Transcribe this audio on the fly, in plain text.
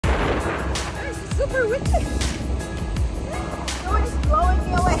super windy. The wind is blowing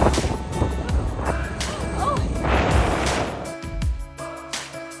me away. Oh.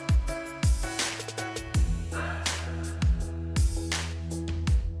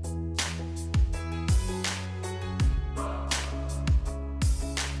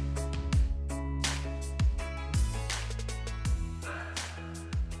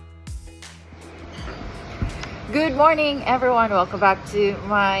 Good morning everyone, welcome back to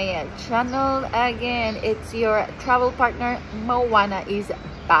my channel again. It's your travel partner Moana is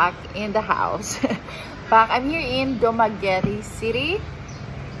back in the house. I'm here in Dumaguete City.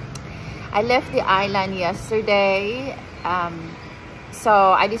 I left the island yesterday,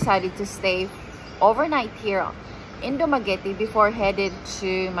 so I decided to stay overnight here in Dumaguete before headed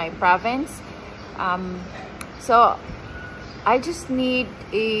to my province. So I just need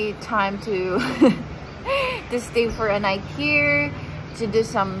a time to to stay for a night here, to do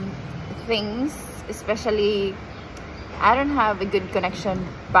some things, especially I don't have a good connection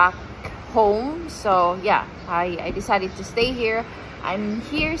back home. So yeah, I decided to stay here. I'm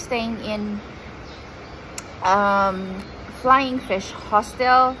here staying in Flying Fish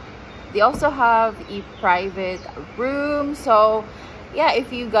Hostel. They also have a private room. So yeah,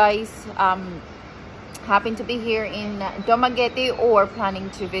 if you guys happen to be here in Dumaguete or planning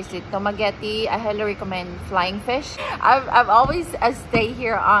to visit Dumaguete, I highly recommend Flying Fish. I've always stay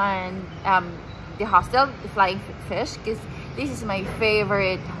here on the hostel, the Flying Fish, because this is my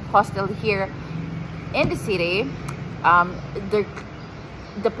favorite hostel here in the city. The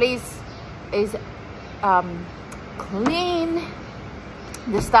place is clean.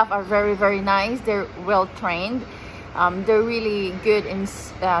 The staff are very nice. They're well trained. They're really good in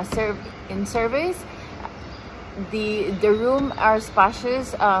service. The room are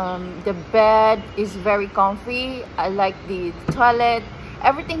spacious. The bed is very comfy. I like the toilet.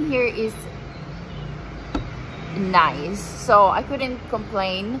 Everything here is nice, so I couldn't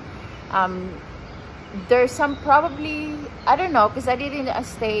complain. There's some probably, I don't know, because I didn't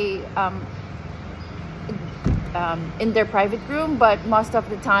stay in their private room, but most of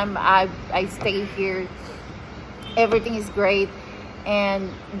the time I stay here. Everything is great. And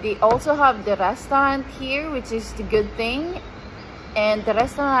they also have the restaurant here, which is the good thing. And the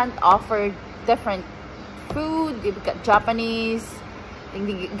restaurant offered different food. They've got Japanese,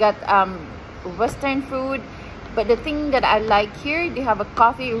 they got Western food. But the thing that I like here, they have a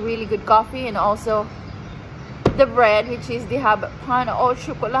coffee, really good coffee, and also the bread, which is they have pain au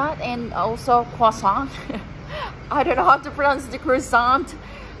chocolat and also croissant. I don't know how to pronounce the croissant,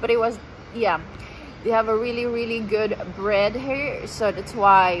 but it was, yeah. They have a really good bread here, so that's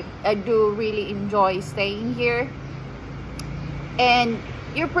why I do really enjoy staying here. And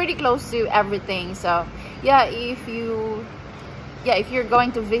you're pretty close to everything. So yeah, if you're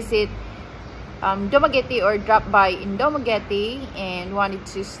going to visit Dumaguete or drop by in Dumaguete and wanted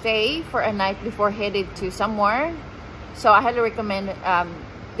to stay for a night before headed to somewhere, so I highly recommend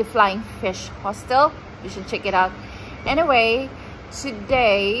the Flying Fish Hostel. You should check it out. Anyway,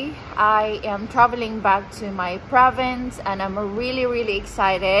 today I am traveling back to my province and I'm really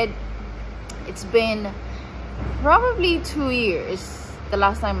excited. It's been probably 2 years the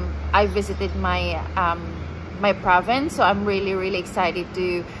last time I visited my my province, so I'm really excited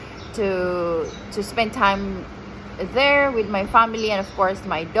to spend time there with my family and of course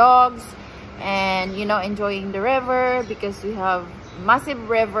my dogs, and you know, enjoying the river, because we have massive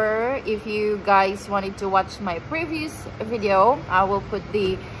river. If you guys wanted to watch my previous video, I will put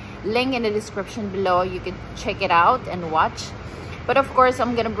the link in the description below. You can check it out and watch. But of course,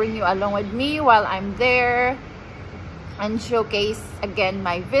 I'm gonna bring you along with me while I'm there and showcase again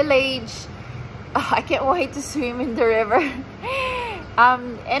my village. I can't wait to swim in the river.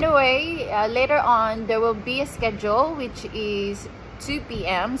 Anyway, later on there will be a schedule which is 2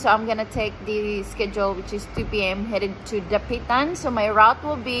 p.m. so I'm gonna take the schedule which is 2 p.m. headed to Dapitan. So my route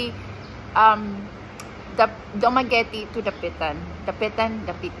will be Dumaguete to Dapitan,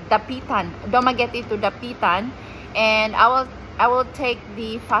 Dumaguete to Dapitan, and I will take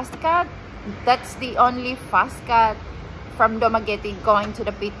the fast cat. That's the only fast cat from Dumaguete going to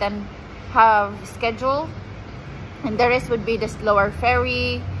Dapitan have schedule, and the rest would be the slower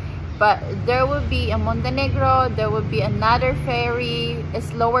ferry. But there will be a Montenegro, there will be another ferry, a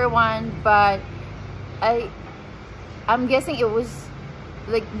slower one, but I'm guessing it was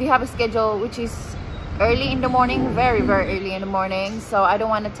like they have a schedule which is early in the morning, very early in the morning, so I don't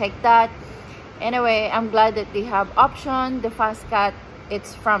want to take that. Anyway, I'm glad that they have option. The fast cat,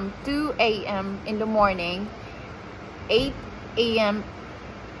 it's from 2 a.m. in the morning, 8 a.m.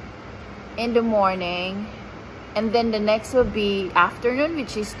 in the morning, and then the next will be afternoon,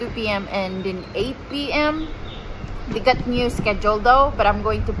 which is 2 p.m. and then 8 p.m. They got new schedule though, but I'm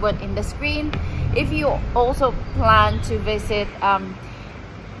going to put in the screen. If you also plan to visit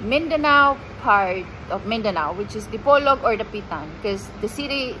Mindanao, part of Mindanao, which is Dipolog or the Pitan, because the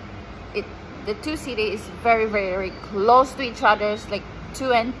city, the two cities is very, very close to each other. It's like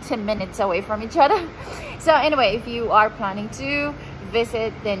 2 and 10 minutes away from each other. So anyway, if you are planning to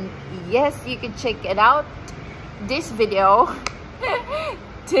visit, then yes, you can check it out, this video,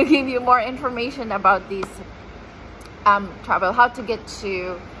 to give you more information about this travel, how to get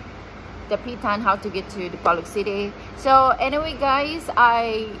to the Pitan, how to get to the Dipolog City. So anyway guys,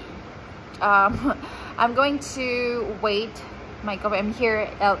 I'm going to wait my coffee. I'm here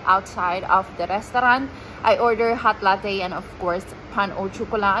outside of the restaurant. I order hot latte and of course pan au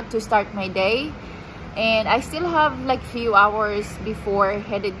chocolat to start my day, and I still have like few hours before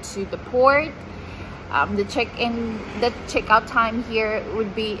headed to the port. The checkout time here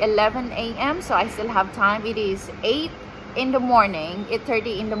would be 11 a.m. so I still have time. It is 8:30 in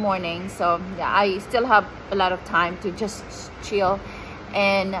the morning, so yeah, I still have a lot of time to just chill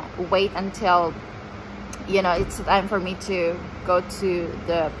and wait until, you know, it's time for me to go to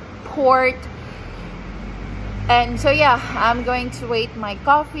the port. And so yeah, I'm going to wait my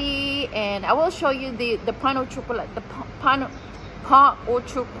coffee, and I will show you the pan au chocolat, the pan au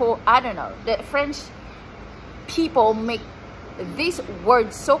chocolat. I don't know, the French people make this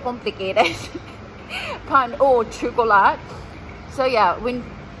word so complicated. Pan au chocolat. So yeah, when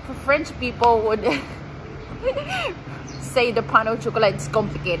French people would say the pan au chocolat, it's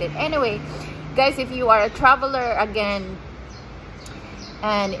complicated. Anyway guys, if you are a traveler again,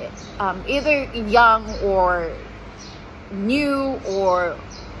 and either young or new or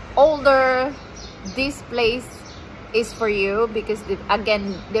older, this place is for you, because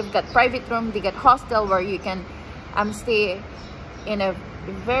again, they've got private room, they got hostel where you can stay in a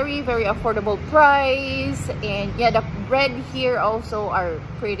very affordable price. And yeah, the bread here also are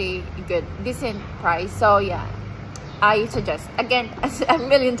pretty good, decent price. So yeah, I suggest, again, a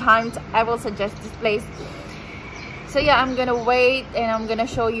million times, I will suggest this place. So yeah, I'm gonna wait and I'm gonna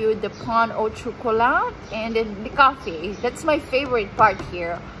show you the pan au chocolat and then the coffee. That's my favorite part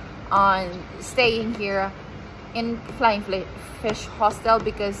here on staying here in Flying Fish Hostel,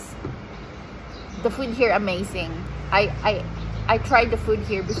 because the food here amazing. I tried the food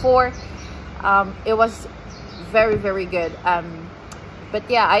here before. It was very good. But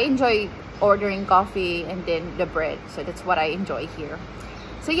yeah, I enjoy ordering coffee and then the bread, so that's what I enjoy here.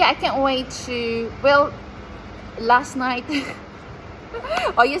 So yeah, I can't wait to, well, last night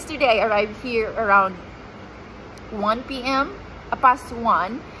or yesterday I arrived here around 1 p.m. past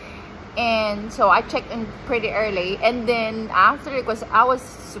 1, and so I checked in pretty early, and then after, because I was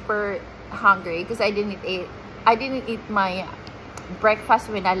super hungry because I didn't eat my breakfast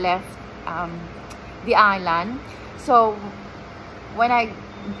when I left the island. So when I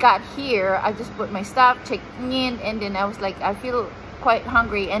got here, I just put my stuff, checked in, and then I was like, I feel quite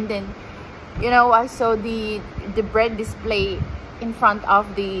hungry, and then, you know, I saw the bread display in front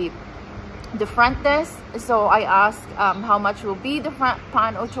of the front desk. So I asked how much will be the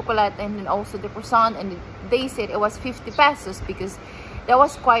pan au chocolat and then also the croissant, and they said it was 50 pesos, because that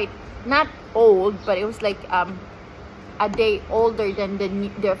was quite not old, but it was like a day older than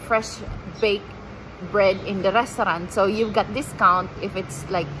the fresh baked bread in the restaurant. So you've got discount if it's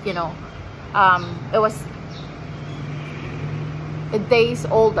like, you know, it was a days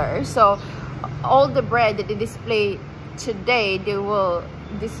older. So all the bread that they display today, they will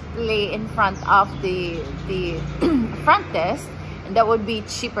display in front of the front desk, and that would be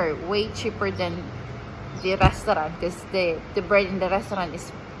cheaper, way cheaper than the restaurant, because the bread in the restaurant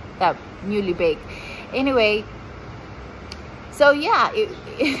is newly baked. Anyway, so yeah,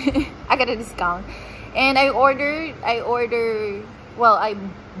 I got a discount, and I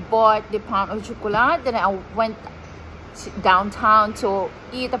bought the pan au chocolat. Then I went downtown to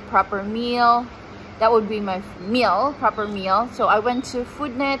eat a proper meal. That would be my proper meal. So I went to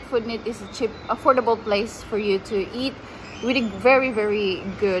Foodnet. Foodnet is a cheap, affordable place for you to eat. Really very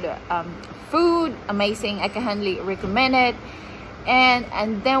good food, amazing. I can highly recommend it.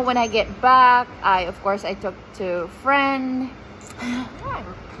 And then when I get back, of course I talked to a friend.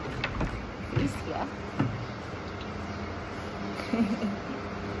 Felicia.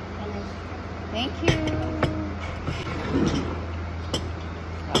 Thank you.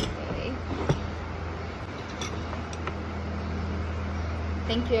 Okay.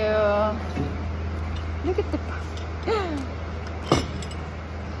 Thank you. Look at the...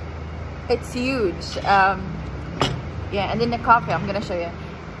 It's huge. Yeah, and then the coffee, I'm gonna show you.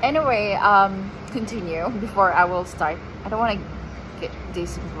 Anyway, continue before I will start. I don't want to get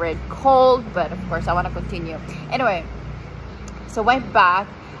this bread cold, but of course I want to continue. Anyway, so went back.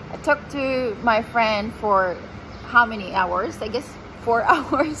 I talked to my friend for how many hours? I guess 4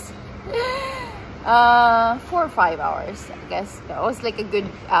 hours. 4 or 5 hours, I guess. That was like a good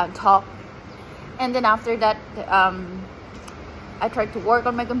talk. And then after that, I tried to work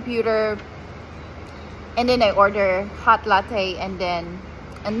on my computer, and then I ordered hot latte and then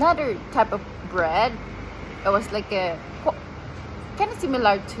another type of bread. It was like a kind of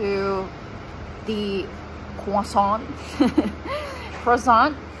similar to the croissant.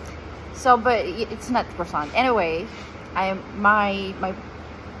 Croissant. So, but it's not croissant. Anyway, my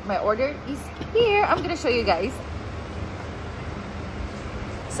order is here. I'm gonna show you guys.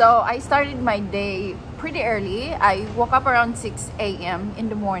 So I started my day pretty early. I woke up around 6 a.m. in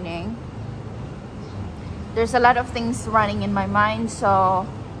the morning. There's a lot of things running in my mind, so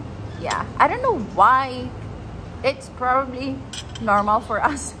yeah, I don't know why. It's probably normal for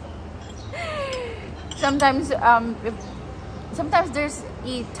us. Sometimes sometimes there's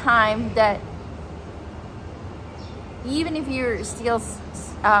a time that even if you're still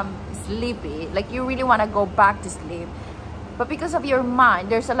sleepy, like you really want to go back to sleep, but because of your mind,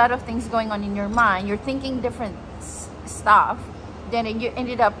 there's a lot of things going on in your mind, you're thinking different stuff, then you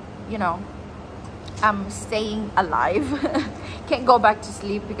ended up, you know, staying alive. Can't go back to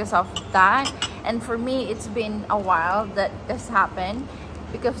sleep because of that. And for me, it's been a while that this happened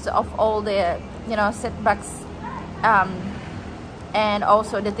because of all the, you know, setbacks, and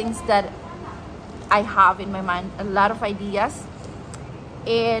also the things that I have in my mind, a lot of ideas.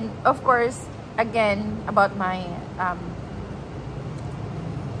 And of course, again, about my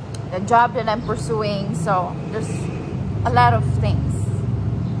the job that I'm pursuing. So there's a lot of things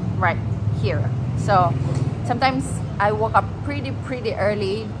right here. So sometimes I woke up pretty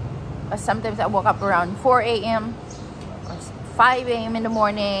early. Sometimes I woke up around 4 a.m. or 5 a.m. in the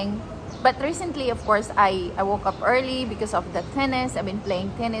morning. But recently, of course, I woke up early because of the tennis. I've been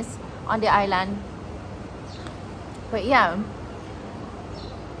playing tennis on the island. But yeah.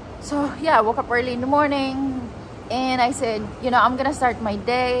 So yeah, I woke up early in the morning. And I said, you know, I'm gonna start my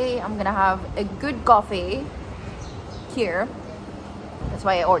day. I'm gonna have a good coffee here. That's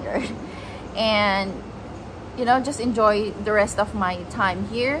why I ordered. And, you know, just enjoy the rest of my time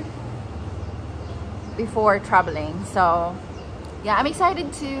here before traveling. So yeah, I'm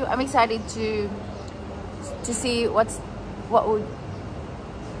excited to see what would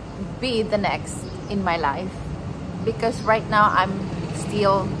be the next in my life, because right now I'm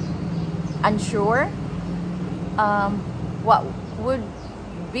still unsure what would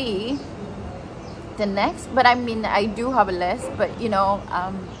be the next. But I mean, I do have a list, but you know,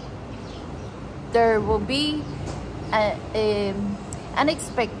 there will be a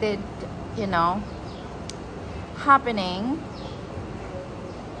unexpected, you know, happening.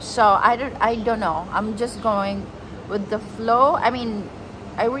 So I don't know. I'm just going with the flow. I mean,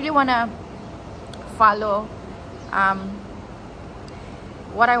 I really want to follow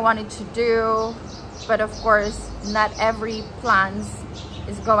what I wanted to do, but of course not every plans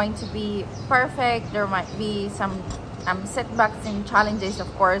is going to be perfect. There might be some setbacks and challenges,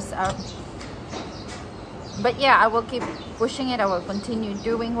 of course, but yeah, I will keep pushing it. I will continue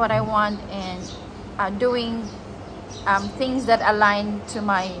doing what I want and doing things that align to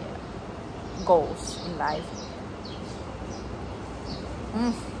my goals in life.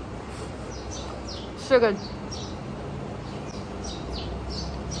 So good.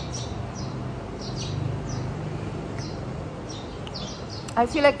 I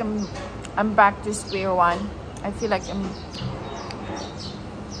feel like I'm back to square one. I feel like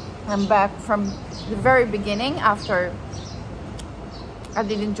I'm back from the very beginning after I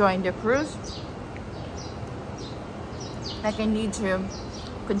didn't join the cruise. Like I need to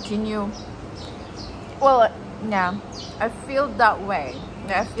continue. Well, yeah, I feel that way.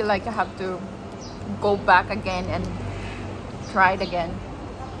 I feel like I have to go back again and try it again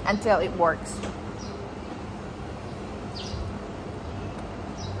until it works.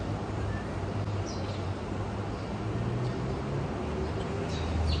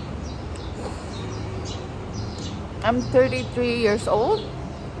 I'm 33 years old.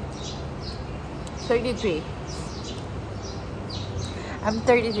 33. I'm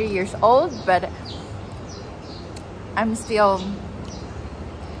 33 years old, but I'm still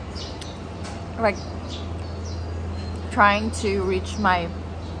like trying to reach my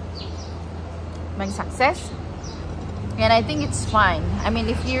success, and I think it's fine. I mean,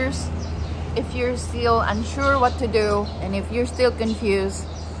 if you're still unsure what to do, and if you're still confused,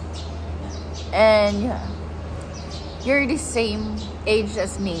 and you're the same age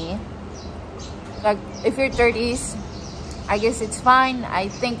as me, like if you're 30s, I guess it's fine. I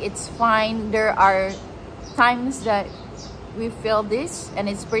think it's fine. There are times that we feel this and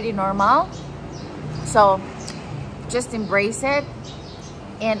it's pretty normal. So just embrace it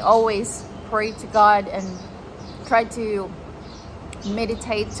and always pray to God and try to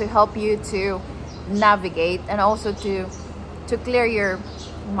meditate to help you to navigate and also to clear your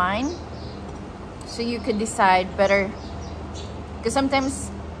mind so you can decide better, because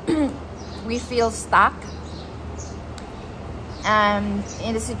sometimes we feel stuck and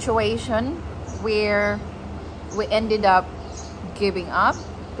in a situation where we ended up giving up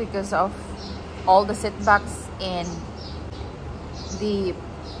because of all the setbacks and the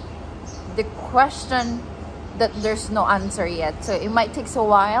question that there's no answer yet. So it might take a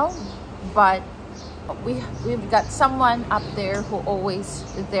while, but we've got someone up there who always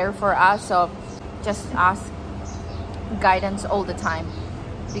is there for us. So just ask guidance all the time,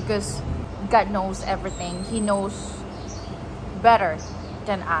 because God knows everything. He knows better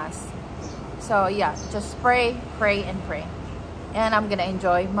than us. So yeah, just pray and pray. And I'm gonna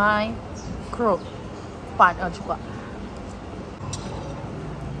enjoy my pan o chocolate.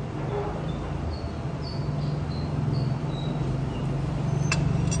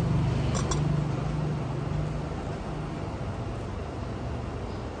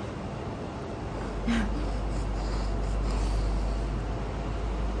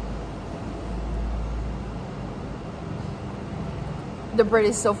 The bread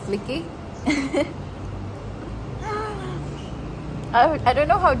is so flaky. I don't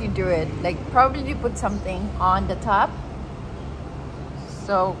know how to do it. Like, probably you put something on the top,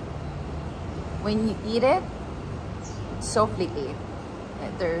 so when you eat it, it's so flaky.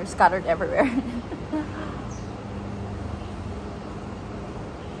 They're scattered everywhere.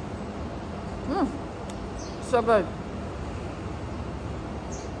 So good.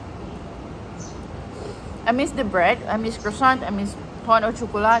 I miss the bread. I miss croissant. I miss pan au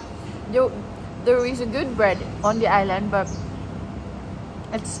chocolat. There is a good bread on the island, but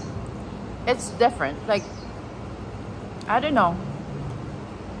it's different. Like, I don't know.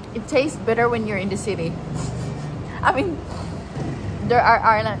 It tastes better when you're in the city. I mean, there are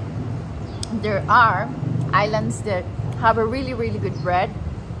islands that have a really good bread,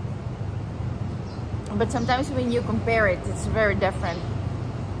 but sometimes when you compare it, it's very different.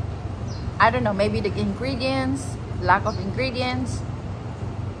 I don't know, maybe the ingredients, lack of ingredients,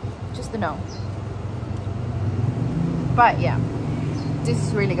 just don't know. But yeah, this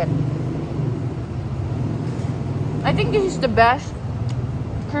is really good. I think this is the best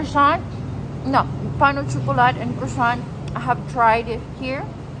croissant. No, pan au chocolat and croissant I have tried it here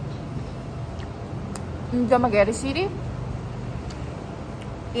in Dumaguete City.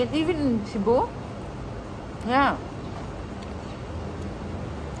 And even in Cebu. Yeah.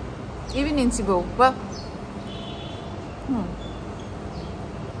 Even in Cebu. Well,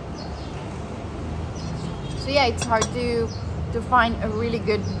 so yeah, it's hard to find a really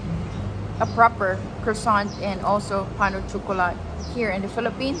good, a proper croissant and also pan au chocolat here in the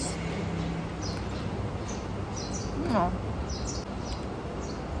Philippines.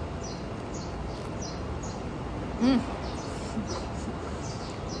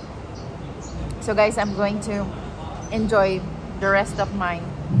 So guys, I'm going to enjoy the rest of my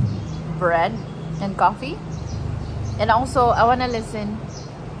bread and coffee, and also I want to listen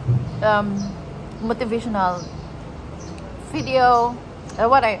motivational video,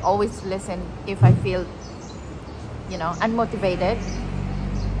 what I always listen if I feel, you know, unmotivated.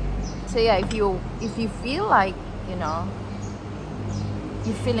 So yeah, if you feel like, you know,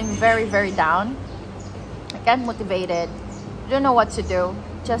 you're feeling very down, like unmotivated, don't know what to do,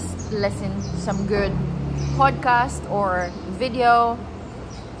 just listen some good podcast or video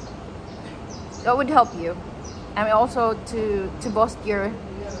that would help you. I mean, also to boost your,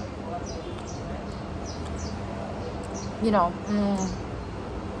 you know,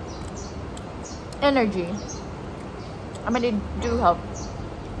 energy. I mean, they do help.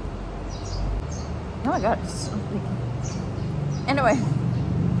 Oh my god, it's so big. Anyway,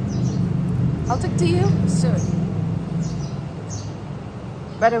 I'll talk to you soon.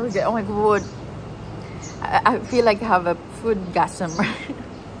 But we get, oh my god, I feel like I have a food gasm.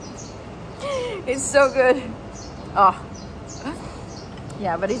 It's so good. Oh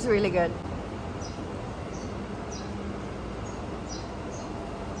yeah, but it's really good.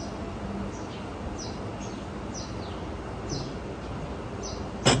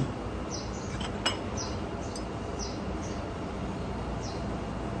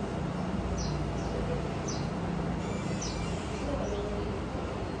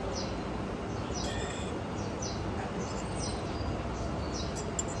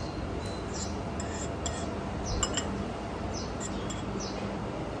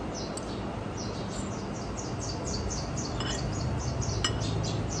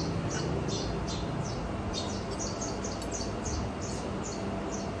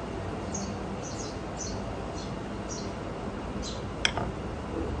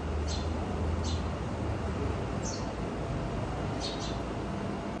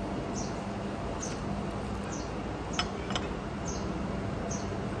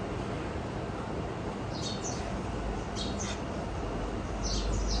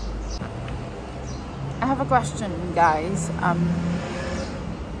 a question, guys.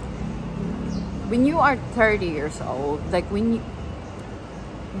 When you are 30 years old, like when you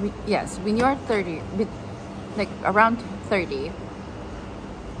when you are 30, like around 30,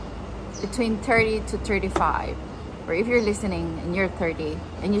 between 30 to 35, or if you're listening and you're 30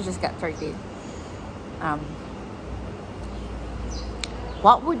 and you just got 30,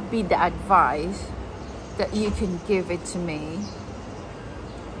 what would be the advice that you can give it to me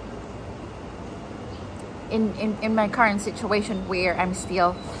in my current situation, where I'm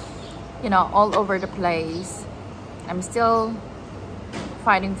still, you know, all over the place. I'm still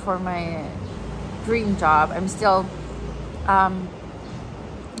fighting for my dream job. I'm still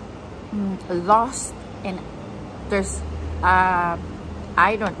lost, and there's I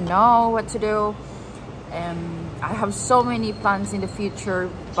don't know what to do. I have so many plans in the future,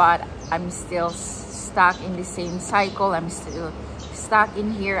 but I'm still stuck in the same cycle. I'm still stuck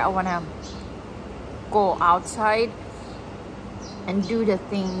in here. I want to go outside and do the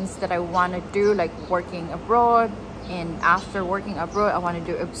things that I want to do, like working abroad. And after working abroad, I want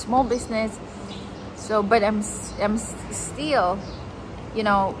to do a small business. So, but I'm still, you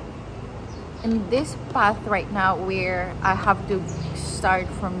know, in this path right now where I have to start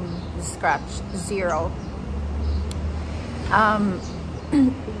from the scratch, zero.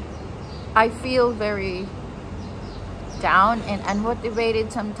 I feel very down and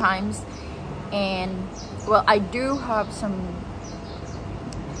unmotivated sometimes. And well, I do have some.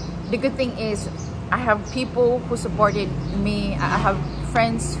 The good thing is I have people who supported me. I have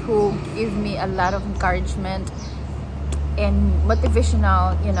friends who give me a lot of encouragement and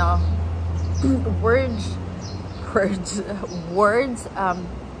motivational, you know, words.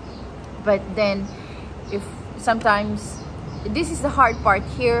 But then, if sometimes this is the hard part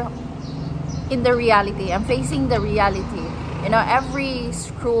here in the reality, I'm facing the reality. You know, every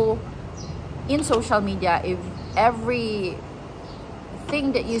scroll in social media, if every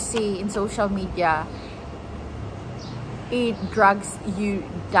thing that you see in social media, it drags you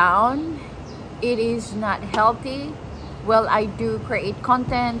down. It is not healthy. Well, I do create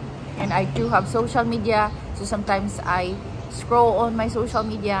content and I do have social media, so sometimes I scroll on my social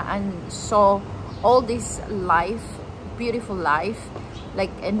media and saw all this life, beautiful life,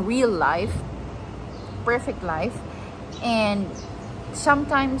 like in real life, perfect life, and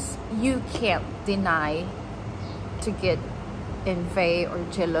sometimes you can't deny to get envy or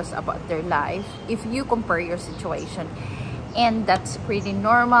jealous about their life if you compare your situation. And that's pretty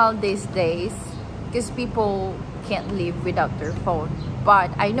normal these days because people can't live without their phone.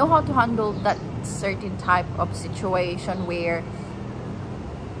 But I know how to handle that certain type of situation where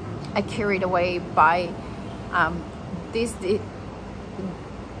I carried away by this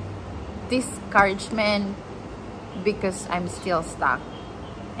discouragement, because I'm still stuck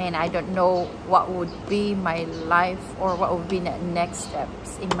and I don't know what would be my life or what would be the next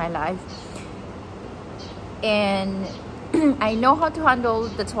steps in my life. And I know how to handle.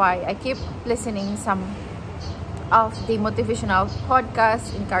 That's why I keep listening some of the motivational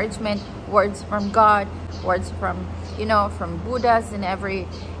podcasts, encouragement, words from God, words from, you know, from Buddhas and every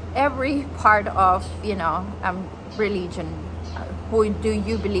part of, you know, religion. Who do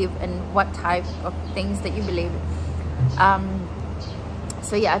you believe and what type of things that you believe?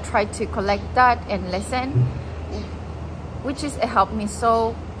 So yeah, I try to collect that and listen, which is helped me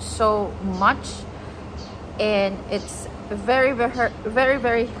so much, and it's very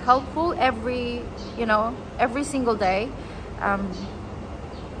helpful every single day,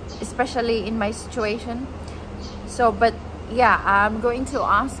 especially in my situation. So, but yeah, I'm going to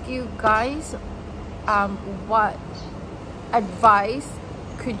ask you guys, what advice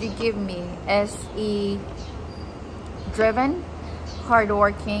could you give me as a driven,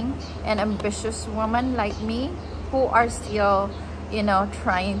 hardworking, and ambitious woman like me, who are still, you know,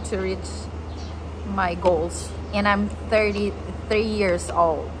 trying to reach my goals? And I'm 33 years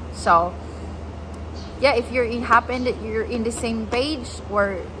old. So yeah, if you're happen that you're in the same page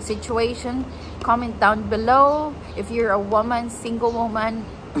or situation, comment down below. If you're a woman, single woman,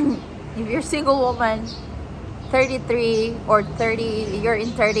 if you're single woman, 33 or 30, you're in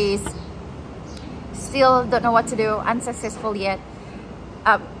 30s, still don't know what to do, unsuccessful yet,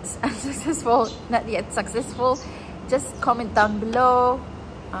 unsuccessful, not yet successful, just comment down below.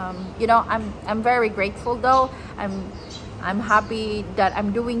 You know, I'm very grateful though. I'm happy that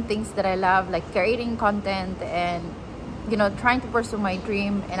I'm doing things that I love, like creating content and, you know, trying to pursue my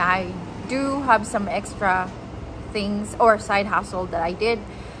dream. And I do have some extra things or side hustle that I did,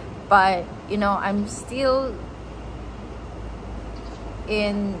 but you know, I'm still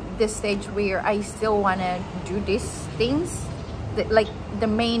in this stage where I still want to do these things, like the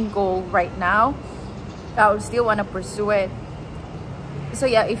main goal right now I'll still want to pursue it. So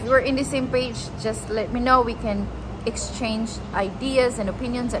yeah, if you're in the same page, just let me know. We can exchange ideas and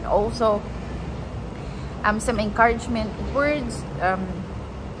opinions, and also some encouragement words,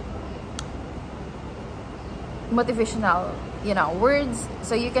 motivational, you know, words.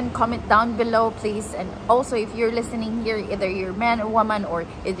 So you can comment down below, please. And also, if you're listening here, either you're man or woman, or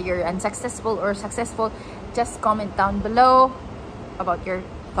either you're unsuccessful or successful, just comment down below about your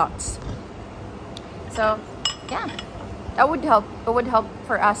thoughts. So yeah, that would help. It would help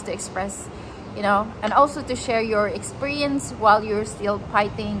for us to express, you know, and also to share your experience while you're still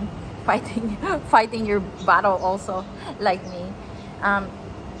fighting your battle also, like me.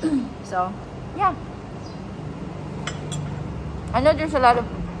 So yeah, I know there's a lot of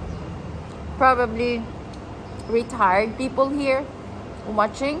probably retired people here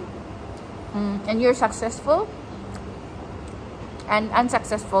watching, and you're successful and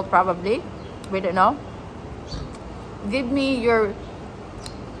unsuccessful probably, we don't know. Give me your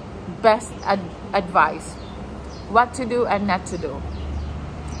best advice, what to do and not to do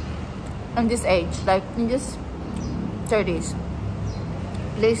in this age, like in this 30s.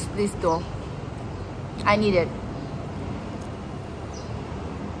 Please do. I need it.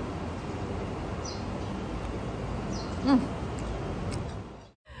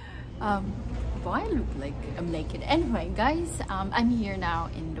 Well, I look like I'm naked. Anyway, guys, I'm here now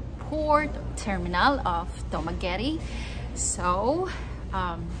in the port terminal of Dumaguete. So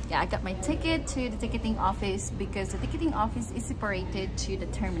yeah, I got my ticket to the ticketing office, because the ticketing office is separated to the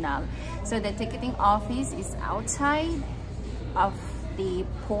terminal. So the ticketing office is outside of the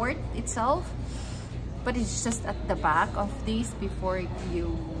port itself, but it's just at the back of this before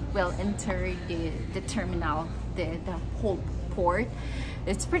you will enter the terminal, the whole port.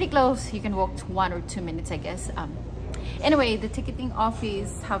 It's pretty close. You can walk 1 or 2 minutes, I guess. Anyway, the ticketing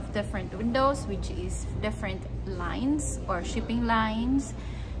office have different windows, which is different lines or shipping lines.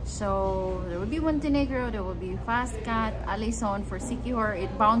 So there will be Montenegro, there will be Fastcat, Alison for Siquijor.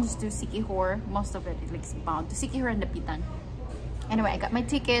 It bounds to Siquijor. Most of it is like bound to Siquijor and Dapitan. Anyway, I got my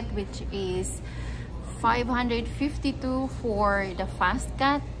ticket, which is 552 for the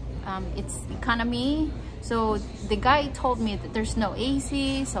Fastcat. It's economy. So the guy told me that there's no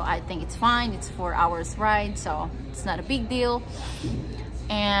AC, so I think it's fine. It's 4 hours ride, so it's not a big deal.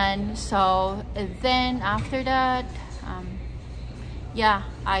 And so then after that, yeah,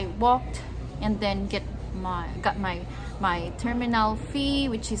 I walked and then got my terminal fee,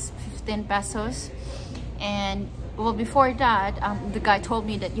 which is 15 pesos. And well, before that, the guy told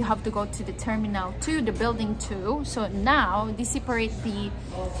me that you have to go to the terminal 2, the building 2. So now they separate the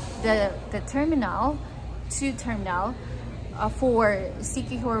terminal, 2 terminal for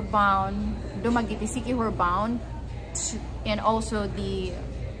Siquijor bound, Dumaguete Siquijor bound, and also the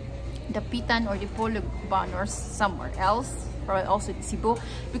Pitan or the Polo bound or somewhere else, or also the Cebu,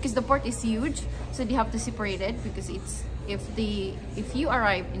 because the port is huge. So they have to separate it, because it's if you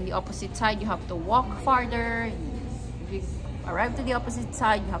arrive in the opposite side, you have to walk farther. If you arrive to the opposite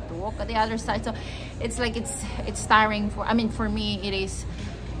side, you have to walk at the other side. So it's like it's tiring for, I mean, for me it is,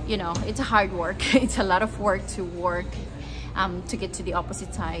 you know, it's a hard work. It's a lot of work to to get to the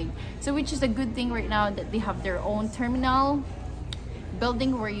opposite side. So which is a good thing right now, that they have their own terminal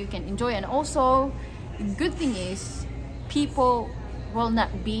building where you can enjoy. And also good thing is people will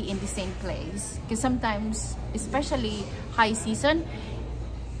not be in the same place, because sometimes, especially high season,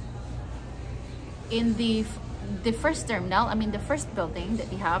 in the first terminal, I mean the first building that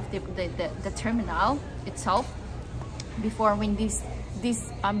they have, the terminal itself, before, when this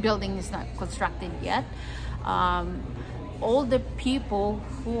building is not constructed yet, all the people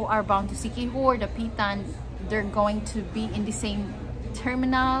who are bound to Siquijor, the Pitan, they're going to be in the same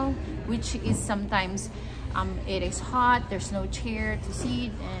terminal, which is sometimes it is hot, there's no chair to sit,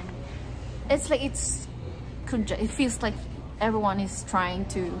 and it's like it feels like everyone is trying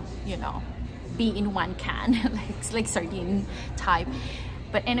to, you know, be in one can, like sardine type.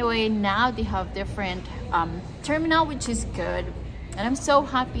 But anyway, now they have different terminal, which is good, and I'm so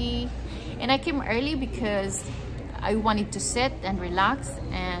happy. And I came early because I wanted to sit and relax,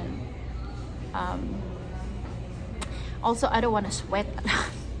 and also I don't want to sweat a lot.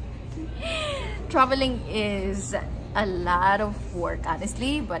 Traveling is a lot of work,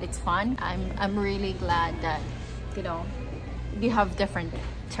 honestly, but it's fun. I'm really glad that, you know, they have different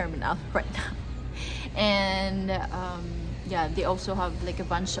terminal right now. And yeah, they also have like a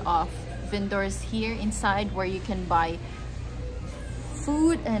bunch of vendors here inside where you can buy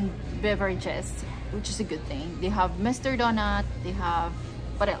food and beverages, which is a good thing. They have Mr. Donut, they have,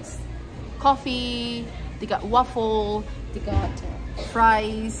 what else? Coffee, they got waffle, they got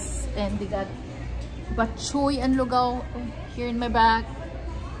fries, and they got bok choy and lugaw here in my bag.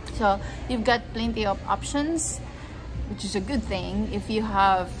 So you've got plenty of options, which is a good thing if you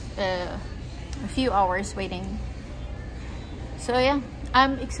have a few hours waiting. So yeah,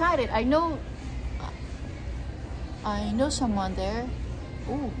 I'm excited. I know someone there.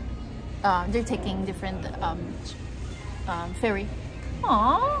 Ooh, they're taking different ferry.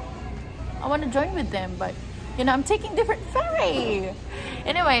 Aww, I want to join with them, but you know, I'm taking different ferry.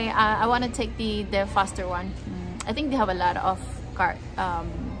 Anyway, I want to take the faster one. I think they have a lot of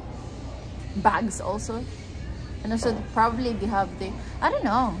bags also, and also probably they have the, I don't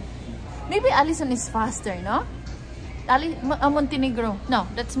know, maybe Allison is faster, no? Montenegro, no,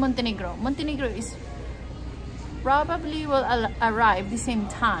 that's Montenegro. Montenegro is probably will arrive the same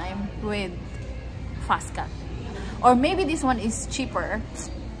time with Fastcat, or maybe this one is cheaper,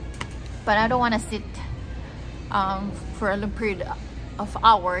 but I don't want to sit for a long period of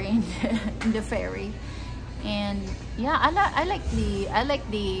hour in the ferry. And yeah, I like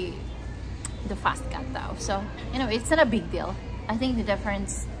the Fastcat though, so you know, it's not a big deal. I think the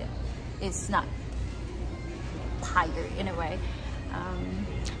difference is not higher in a way.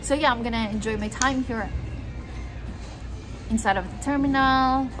 So yeah, I'm gonna enjoy my time here inside of the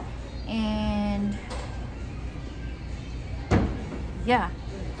terminal, and yeah,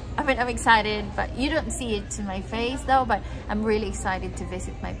 I mean, I'm excited, but you don't see it to my face though, but I'm really excited to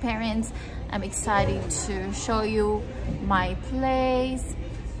visit my parents. I'm excited to show you my place.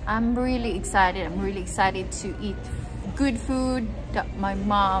 I'm really excited. I'm really excited to eat good food that my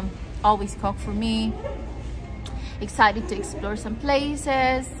mom always cook for me. Excited to explore some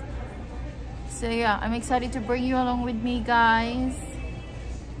places. So yeah, I'm excited to bring you along with me, guys.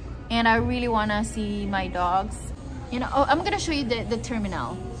 And I really want to see my dogs. You know, oh, I'm gonna show you the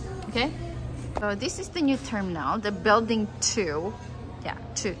terminal. Okay, so this is the new terminal, the building 2. Yeah,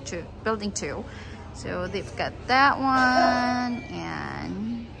 building 2. So they've got that one,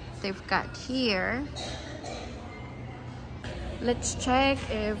 and they've got here. Let's check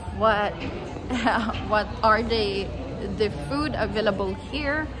if what are the food available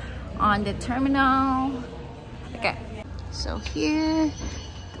here on the terminal. Okay, so here,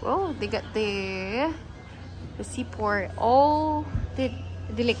 oh, they got the seaport, all the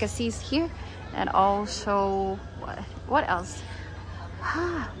delicacies here, and also what else?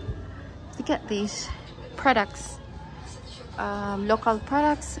 They got these products, local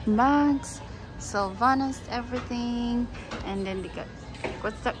products, mugs, Sylvanas, everything. And then they got,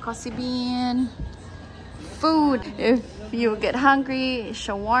 what's that, coffee bean, food if you get hungry,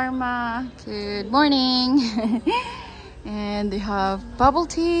 shawarma, good morning. And they have bubble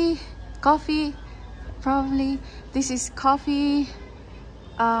tea, coffee, probably this is coffee.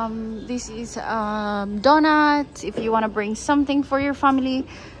 This is donuts if you want to bring something for your family,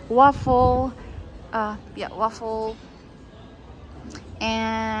 waffle, yeah, waffle.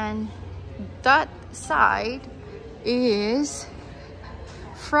 And that side is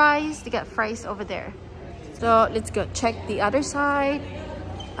fries. They got fries over there. So let's go check the other side.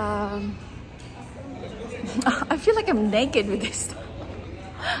 I feel like I'm naked with this.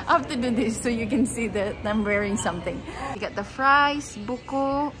 I have to do this so you can see that I'm wearing something. You got the fries,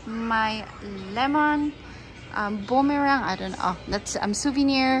 buko, my lemon, boomerang, I don't know, oh, that's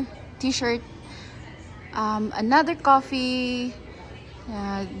souvenir, t-shirt, another coffee,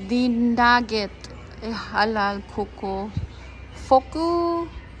 the nugget, halal coco, foku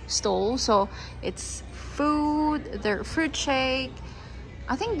stall, so it's food, their fruit shake.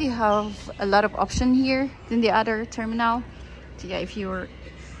 I think they have a lot of option here than the other terminal. So yeah, if you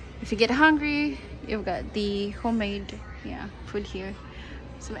get hungry, you've got the homemade, yeah, food here.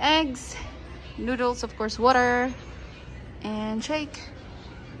 Some eggs, noodles, of course, water, and shake.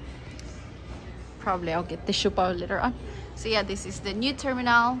 Probably I'll get the chupa later on. So yeah, this is the new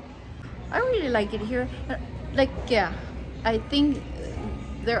terminal. I really like it here. Like, yeah, I think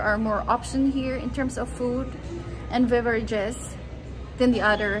there are more options here in terms of food and beverages than the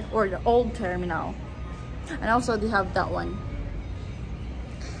other, or the old terminal. And also they have that one.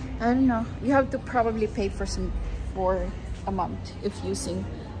 I don't know, you have to probably pay for a month if using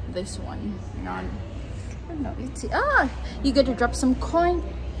this one. I don't know, let's see. You get to drop some coin,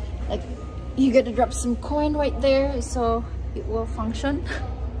 like you get to drop some coin right there, so it will function.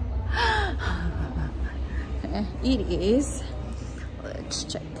 It is, let's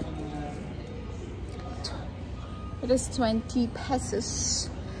check, it is 20 pesos.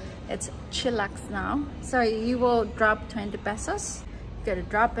 It's chillax now, so you will drop 20 pesos. You gotta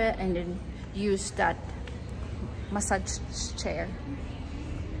drop it and then use that massage chair.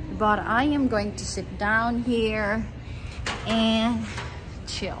 But I am going to sit down here and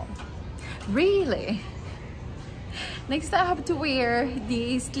chill. Really, Next time I have to wear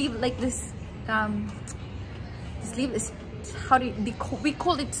the sleeve like this. The sleeve is, how do you, we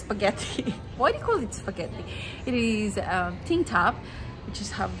call it spaghetti. Why do you call it spaghetti? It is tank top, which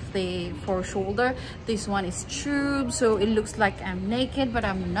is have the four shoulder. This one is tube, so it looks like I'm naked, but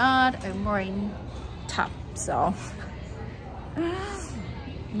I'm not. I'm wearing top, so.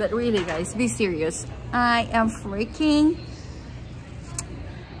 But really, guys, be serious. I am freaking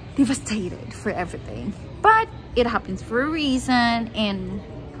devastated for everything, but it happens for a reason, and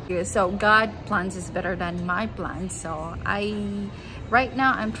so God plans is better than my plans. So right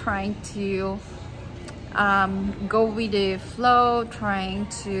now I'm trying to go with the flow, trying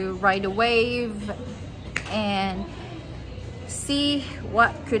to ride a wave and see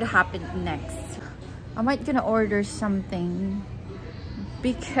what could happen next. I might gonna order something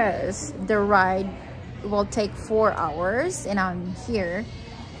because the ride will take 4 hours and I'm here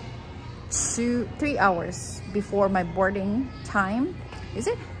 3 hours before my boarding time. Is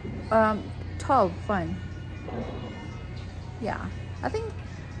it 12? Fine. Yeah, I think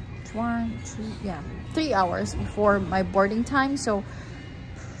 1, 2, yeah, 3 hours before my boarding time. So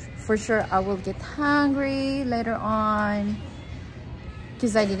for sure I will get hungry later on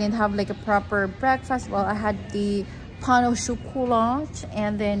because I didn't have like a proper breakfast. Well, I had the pain au chocolat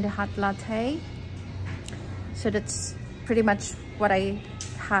and then the hot latte. So that's pretty much what I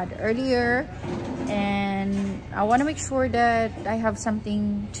had earlier, and I want to make sure that I have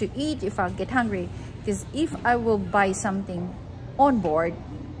something to eat if I'll get hungry, because if I will buy something on board,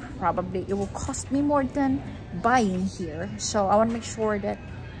 probably it will cost me more than buying here. So I want to make sure that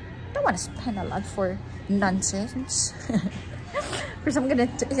I don't want to spend a lot for nonsense. First I'm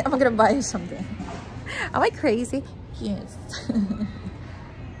gonna buy something. Am I crazy? Yes.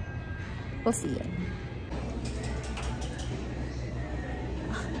 We'll see it.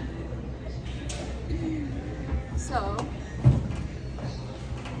 So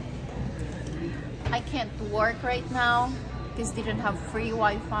I can't work right now because they don't have free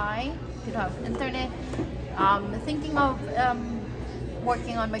Wi-Fi, they don't have internet. Thinking of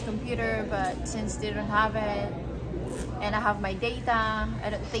working on my computer, but since they don't have it and I have my data, I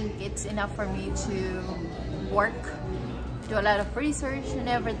don't think it's enough for me to work, do a lot of research and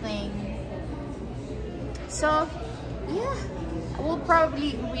everything. So yeah, I will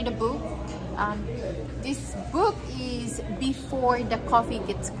probably read a book. This book is Before the Coffee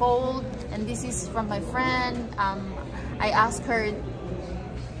Gets Cold, and this is from my friend. I asked her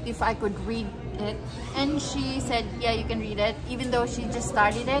if I could read it, and she said yeah, you can read it, even though she just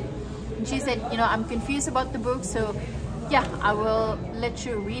started it. And she said, you know, I'm confused about the book, so yeah, I will let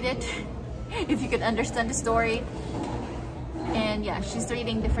you read it if you could understand the story. And yeah, she's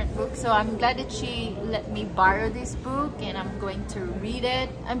reading different books, so I'm glad that she let me borrow this book and I'm going to read it.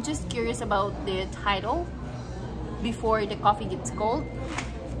 I'm just curious about the title, Before the Coffee Gets Cold.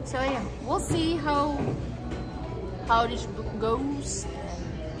 So yeah, we'll see how this book goes.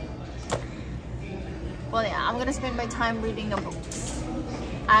 Well yeah, I'm gonna spend my time reading the books.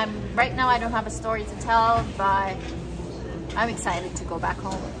 Right now I don't have a story to tell, but I'm excited to go back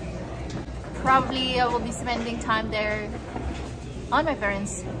home. Probably I will be spending time there on my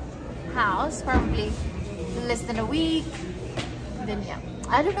parents' house, probably less than a week. Then yeah,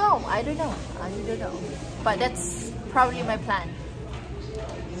 I don't know, but that's probably my plan.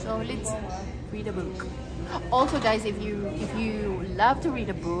 So let's read a book. Also guys, if you love to read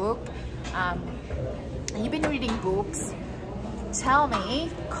a book, and you've been reading books, tell me,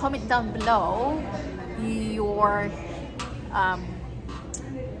 comment down below your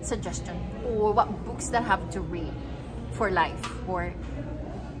suggestion or what books that I have to read for life,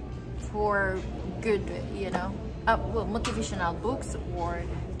 for good, you know, well, motivational books or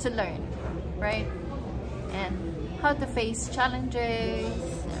to learn, right? And how to face challenges,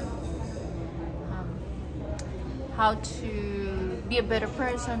 how to be a better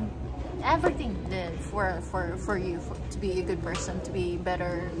person, everything for you to be a good person, to be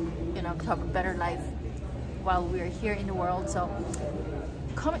better, you know, to have a better life while we're here in the world. So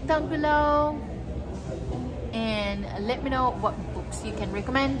comment down below and let me know what books you can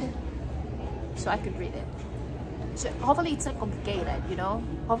recommend so I could read it. So hopefully it's not complicated, you know,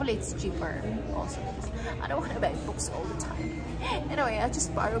 hopefully it's cheaper also. I don't want to buy books all the time. Anyway, I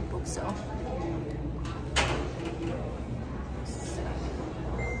just borrow books, so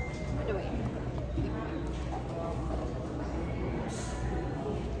anyway.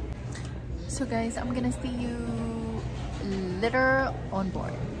 So guys, I'm gonna see you later on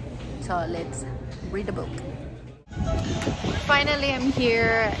board. So let's read the book. Finally, I'm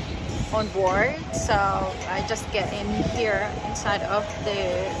here on board. So I just get in here inside of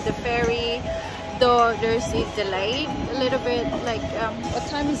the ferry. though there's a delay a little bit. Like what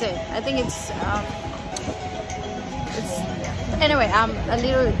time is it? I think it's anyway, a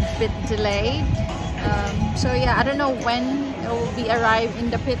little bit delayed. So yeah, I don't know when it will be arrive in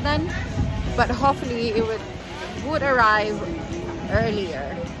the Pitlan, but hopefully it would arrive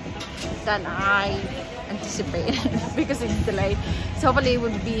earlier than I anticipated because it's delayed. So hopefully it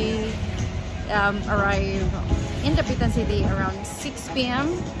would be arrive in the Pitlan City around 6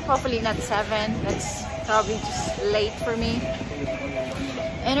 p.m. Hopefully not 7. That's probably just late for me.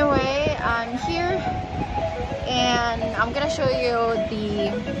 Anyway, I'm here and I'm gonna show you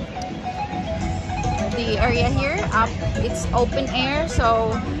the area here. It's open air,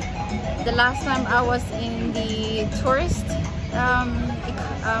 so the last time I was in the tourist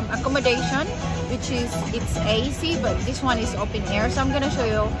accommodation, which is it's AC, but this one is open air. So I'm gonna show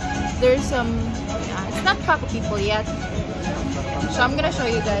you. There's some it's not packed with people yet, so I'm gonna show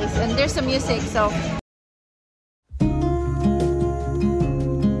you guys, and there's some music. So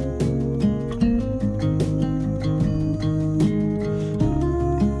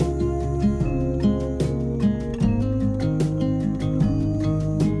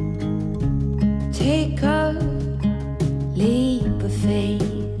take a leap of faith,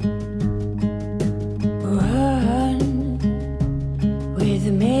 run with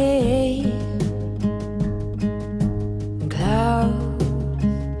me. Clouds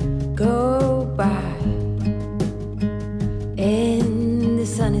go by and the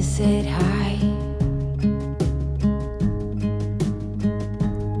sun is set high,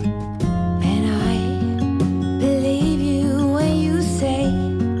 and I believe you when you say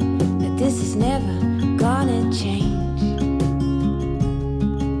that this is never gonna change.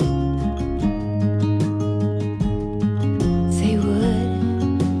 Say,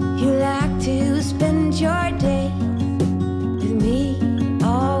 would you like to spend your day with me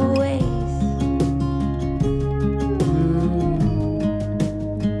always?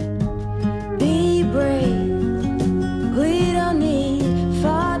 Be brave, we don't need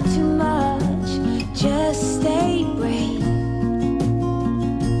far too much, just stay brave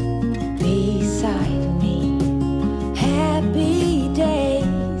beside me. Happy days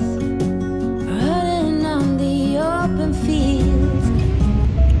running on the open fields.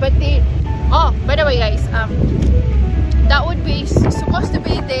 but by the way guys, that would be supposed to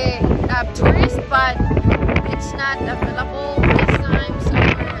be the tourist, but it's not available this time. So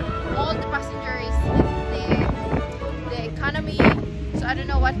all the passengers in the economy. So I don't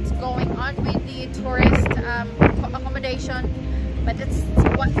know what's going on with the tourist accommodation, but that's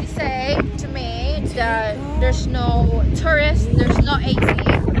what they say to me, that there's no tourists, there's no AC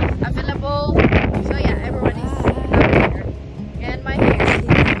available. So yeah, everyone is out here. And my hair, guys,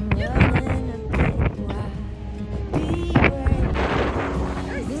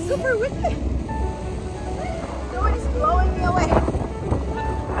 it's super windy. The wind is blowing me away.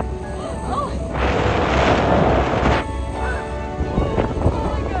 Oh. Oh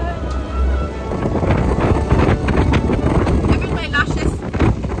my god. Look at my lashes.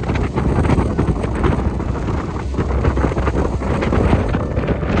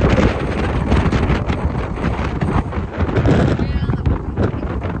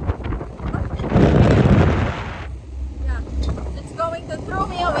 Yeah, it's going to throw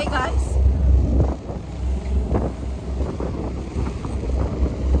me away, guys.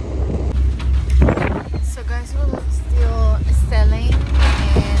 So guys, we're still selling,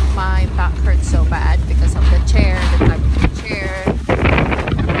 and my back hurts so bad because of the chair, the type of chair.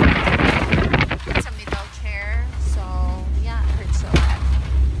 It's a middle chair, so yeah, it hurts so bad.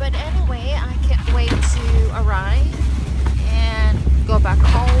 But anyway, I can't wait to arrive and go back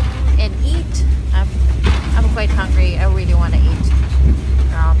home and eat. I'm quite hungry. I really want to eat.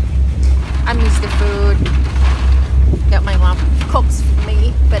 I miss the food that my mom cooks for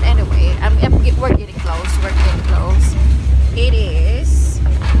me. But anyway, we're getting close. We're getting close. It is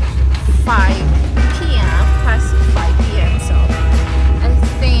 5 p.m. past 5 p.m. So I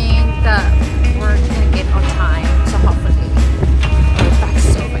think that we're gonna get on time. So hopefully my back's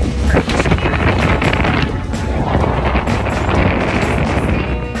so hurts.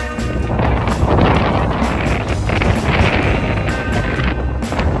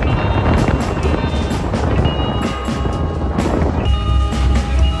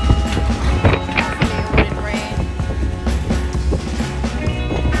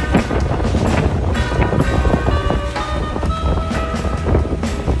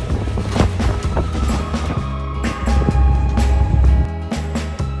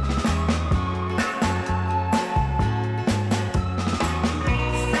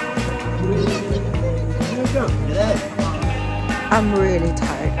 I'm really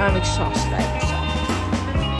tired. I'm exhausted.